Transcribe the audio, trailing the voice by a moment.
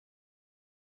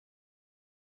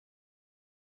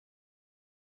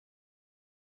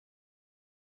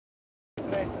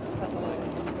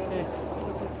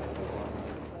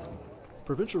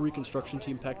Provincial Reconstruction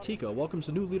Team Paktika welcomes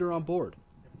a new leader on board.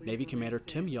 Navy Commander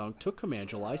Tim Young took command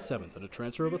July 7th at a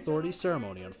transfer of authority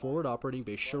ceremony on forward operating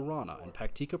base Sharana in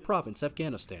Paktika Province,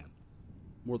 Afghanistan.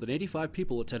 More than 85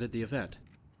 people attended the event.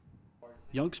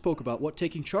 Young spoke about what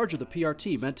taking charge of the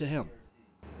PRT meant to him.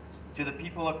 To the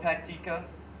people of Paktika,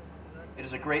 it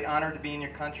is a great honor to be in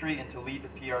your country and to lead the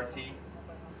PRT.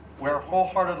 We are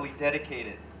wholeheartedly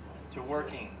dedicated to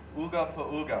working uga pa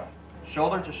uga,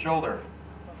 shoulder to shoulder,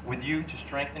 with you to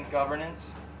strengthen governance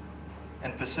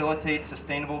and facilitate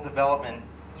sustainable development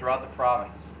throughout the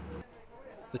province.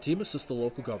 The team assists the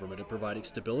local government in providing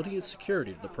stability and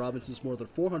security to the province's more than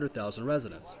 400,000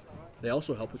 residents. They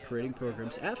also help with creating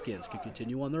programs Afghans can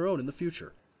continue on their own in the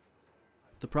future.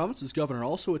 The province's governor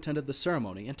also attended the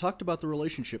ceremony and talked about the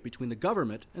relationship between the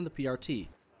government and the PRT.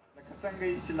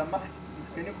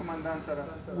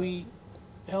 We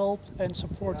helped and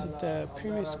supported the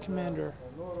previous commander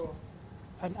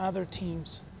and other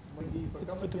teams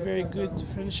with a very good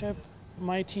friendship.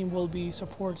 My team will be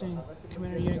supporting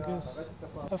Commander Young's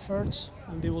efforts,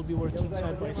 and they will be working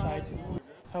side by side.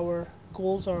 Our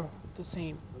goals are the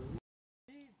same.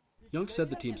 Young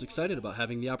said the team's excited about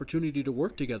having the opportunity to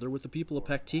work together with the people of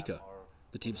Paktika.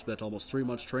 The team spent almost 3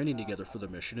 months training together for the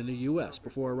mission in the U.S.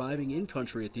 before arriving in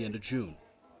country at the end of June.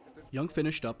 Young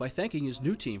finished up by thanking his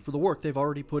new team for the work they've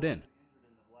already put in.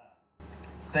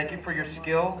 Thank you for your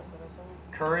skill,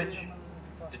 courage,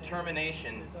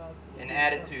 determination, and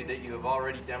attitude that you have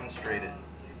already demonstrated.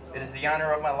 It is the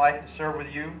honor of my life to serve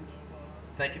with you.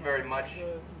 Thank you very much.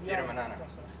 Jira Manana.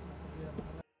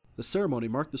 The ceremony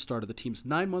marked the start of the team's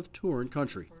 9-month tour in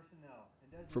country.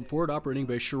 From Forward Operating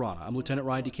Base Sharana, I'm Lieutenant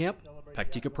Ryan DeCamp,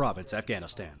 Paktika Province,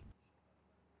 Afghanistan.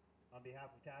 On behalf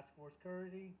of Task Force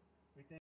Curry,